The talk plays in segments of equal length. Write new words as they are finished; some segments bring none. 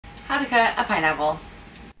How to cut a pineapple.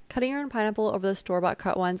 Cutting your own pineapple over the store-bought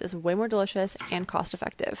cut ones is way more delicious and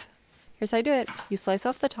cost-effective. Here's how you do it. You slice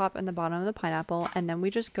off the top and the bottom of the pineapple, and then we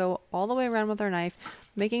just go all the way around with our knife,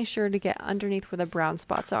 making sure to get underneath where the brown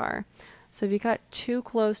spots are. So if you cut too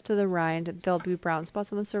close to the rind, there'll be brown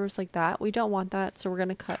spots on the surface like that. We don't want that, so we're going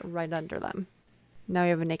to cut right under them. Now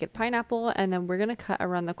we have a naked pineapple, and then we're going to cut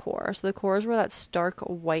around the core. So the core is where that stark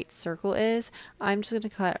white circle is. I'm just going to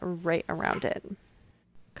cut right around it.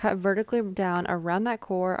 Cut vertically down around that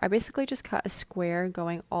core. I basically just cut a square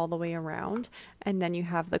going all the way around, and then you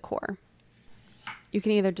have the core. You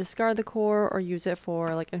can either discard the core or use it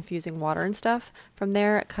for like infusing water and stuff. From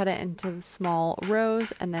there, cut it into small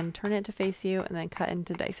rows and then turn it to face you and then cut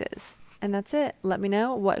into dices. And that's it. Let me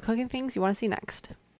know what cooking things you want to see next.